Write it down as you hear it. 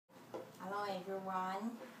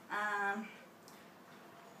everyone.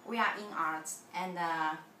 We are in arts, and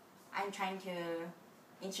I'm trying to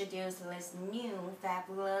introduce this new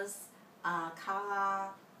fabulous color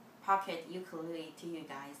pocket ukulele to you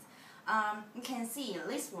guys. You can see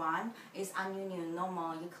this one is a new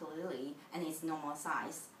normal ukulele, and it's normal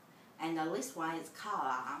size, and this one is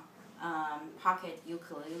color pocket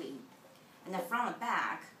ukulele. And from the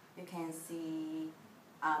back, you can see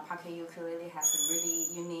pocket ukulele has a really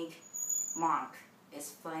unique mark.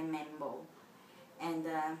 It's flammable, and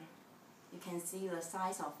you can see the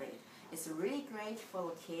size of it. It's really great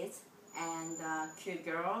for kids and cute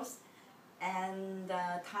girls and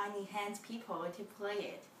tiny hands people to play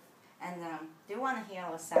it. And do you want to hear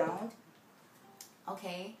the sound?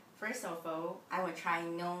 Okay, first of all, I will try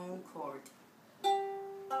no chord.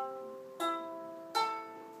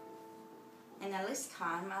 And this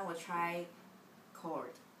time I will try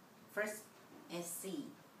chord. First is C,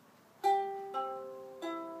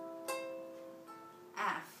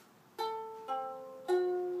 F,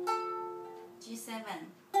 G7,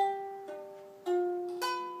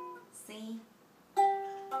 C,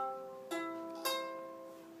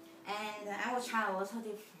 and I will try a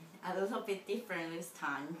little bit different this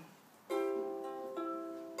time.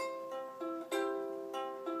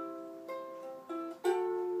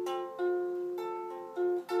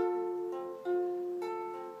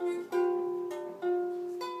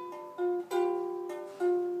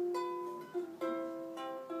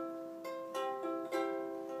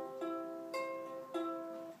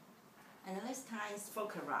 And this time is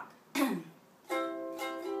folk rock.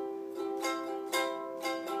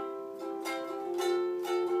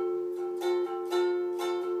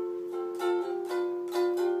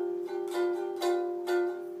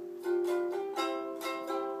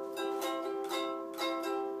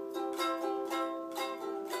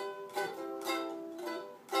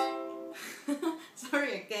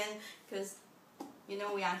 Sorry again, because you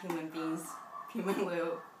know we are human beings. Human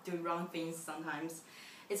will do wrong things sometimes.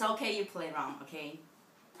 It's okay you play wrong, okay?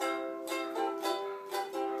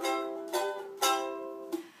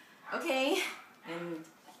 Okay, and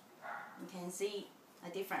you can see a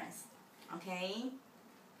difference, okay?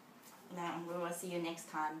 Now we will see you next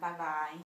time. Bye bye.